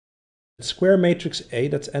Square matrix A,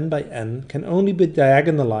 that's n by n, can only be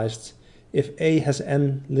diagonalized if A has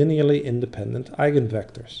n linearly independent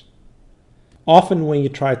eigenvectors. Often when you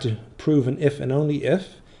try to prove an if and only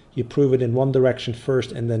if, you prove it in one direction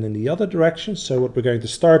first and then in the other direction. So what we're going to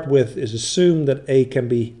start with is assume that A can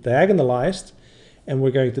be diagonalized, and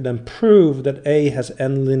we're going to then prove that A has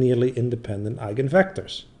n linearly independent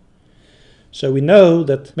eigenvectors. So we know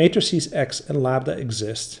that matrices X and lambda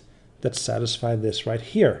exist that satisfy this right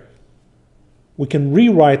here. We can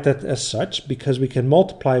rewrite that as such because we can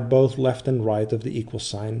multiply both left and right of the equal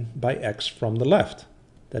sign by X from the left.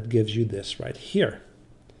 That gives you this right here.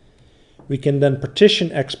 We can then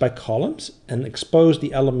partition X by columns and expose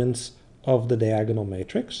the elements of the diagonal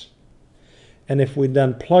matrix. And if we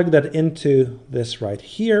then plug that into this right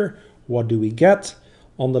here, what do we get?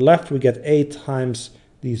 On the left we get A times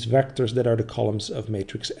these vectors that are the columns of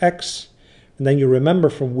matrix X. And then you remember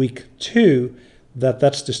from week 2 that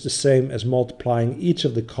that's just the same as multiplying each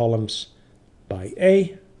of the columns by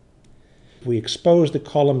A. If we expose the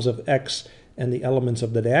columns of X and the elements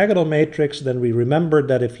of the diagonal matrix, then we remember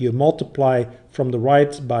that if you multiply from the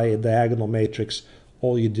right by a diagonal matrix,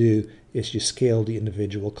 all you do is you scale the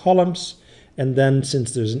individual columns. And then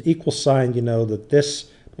since there's an equal sign, you know that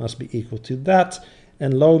this must be equal to that.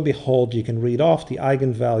 And lo and behold, you can read off the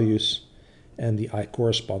eigenvalues and the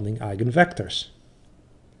corresponding eigenvectors.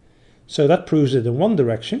 So that proves it in one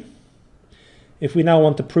direction. If we now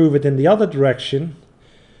want to prove it in the other direction,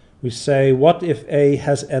 we say, what if A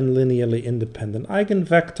has n linearly independent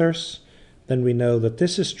eigenvectors? Then we know that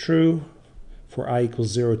this is true for I equals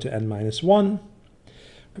 0 to n minus 1.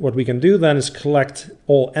 What we can do then is collect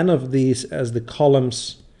all n of these as the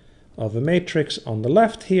columns of a matrix on the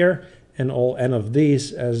left here, and all n of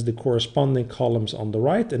these as the corresponding columns on the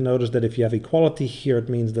right. And notice that if you have equality here, it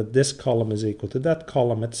means that this column is equal to that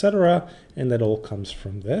column, etc. And that all comes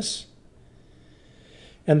from this.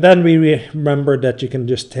 And then we remember that you can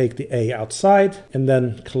just take the A outside and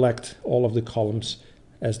then collect all of the columns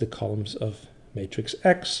as the columns of matrix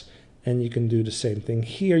X. And you can do the same thing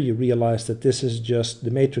here. You realize that this is just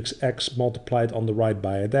the matrix X multiplied on the right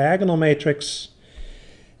by a diagonal matrix.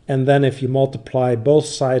 And then if you multiply both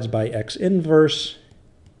sides by X inverse,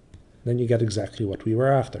 then you get exactly what we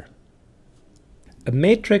were after. A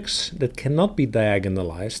matrix that cannot be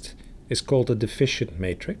diagonalized is called a deficient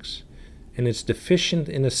matrix. And it's deficient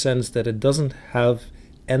in the sense that it doesn't have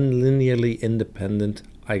n linearly independent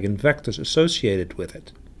eigenvectors associated with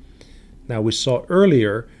it. Now we saw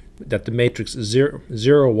earlier that the matrix 0,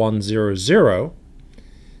 0, 1, 0, 0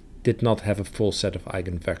 did not have a full set of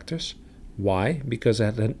eigenvectors. Why? Because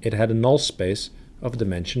it had a null space of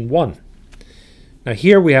dimension 1. Now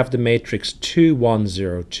here we have the matrix 2, 1,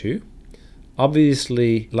 0, 2.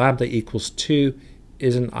 Obviously lambda equals 2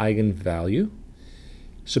 is an eigenvalue.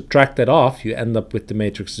 Subtract that off, you end up with the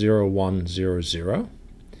matrix 0, 1, 0, 0.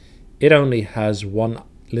 It only has one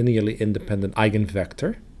linearly independent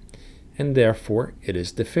eigenvector, and therefore it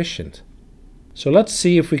is deficient. So let's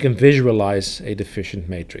see if we can visualize a deficient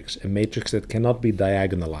matrix, a matrix that cannot be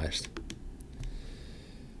diagonalized.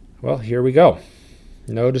 Well, here we go.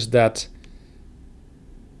 Notice that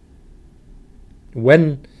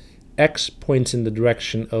when x points in the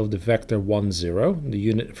direction of the vector 1, 0,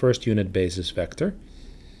 the first unit basis vector,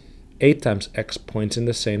 A times x points in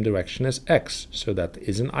the same direction as x, so that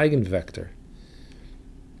is an eigenvector.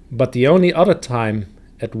 But the only other time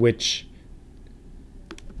at which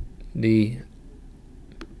the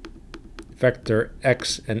vector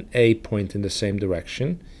x and A point in the same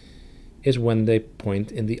direction is when they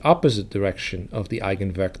point in the opposite direction of the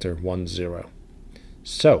eigenvector 1, 0.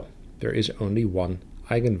 So there is only one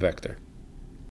eigenvector.